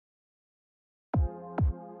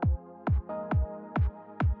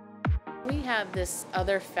we have this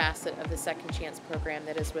other facet of the Second Chance program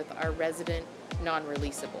that is with our resident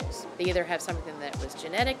non-releasables. They either have something that was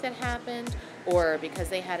genetic that happened, or because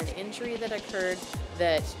they had an injury that occurred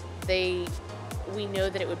that we know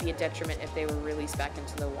that it would be a detriment if they were released back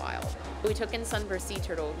into the wild. We took in Sunburst Sea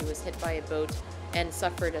Turtle, who was hit by a boat and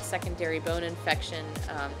suffered a secondary bone infection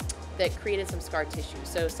that created some scar tissue.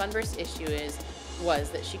 So Sunburst's issue was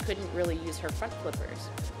that she couldn't really use her front flippers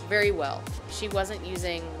very well. She wasn't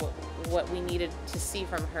using what we needed to see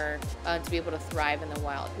from her to be able to thrive in the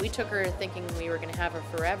wild. We took her thinking we were going to have her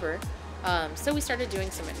forever. So we started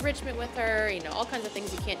doing some enrichment with her, all kinds of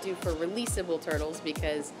things you can't do for releasable turtles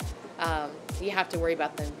because you have to worry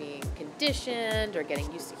about them being conditioned or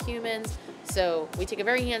getting used to humans. So we take a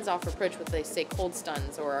very hands-off approach with, they say, cold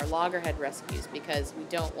stuns or our loggerhead rescues because we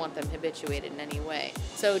don't want them habituated in any way.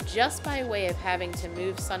 So just by way of having to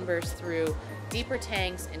move Sunburst through deeper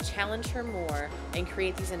tanks and challenge her more and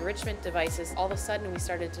create these enrichment devices, all of a sudden we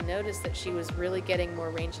started to notice that she was really getting more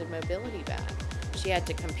range of mobility back. She had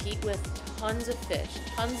to compete with tons of fish,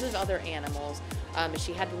 tons of other animals.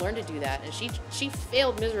 She had to learn to do that, and she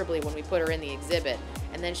failed miserably when we put her in the exhibit,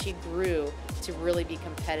 and then she grew to really be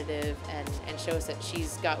competitive and show us that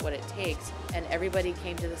she's got what it takes. And everybody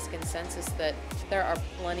came to this consensus that there are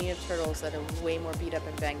plenty of turtles that are way more beat up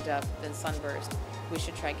and banged up than Sunburst. We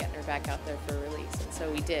should try getting her back out there for release. And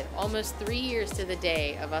so we did. Almost 3 years to the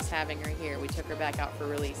day of us having her here, we took her back out for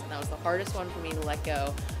release, and that was the hardest one for me to let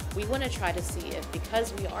go. We want to try to see if,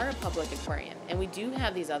 because we are a public aquarium and we do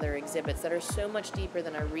have these other exhibits that are so much deeper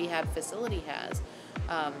than our rehab facility has,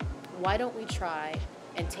 why don't we try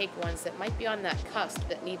and take ones that might be on that cusp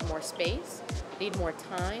that need more space, need more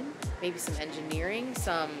time, maybe some engineering,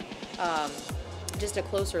 just a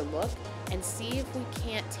closer look, and see if we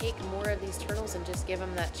can't take more of these turtles and just give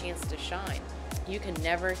them that chance to shine. You can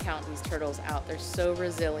never count these turtles out. They're so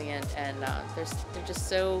resilient, and they're just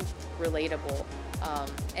so relatable.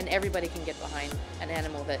 And everybody can get behind an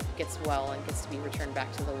animal that gets well and gets to be returned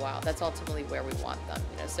back to the wild. That's ultimately where we want them.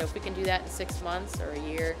 So if we can do that in 6 months or a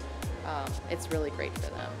year, it's really great for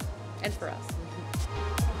them and for us.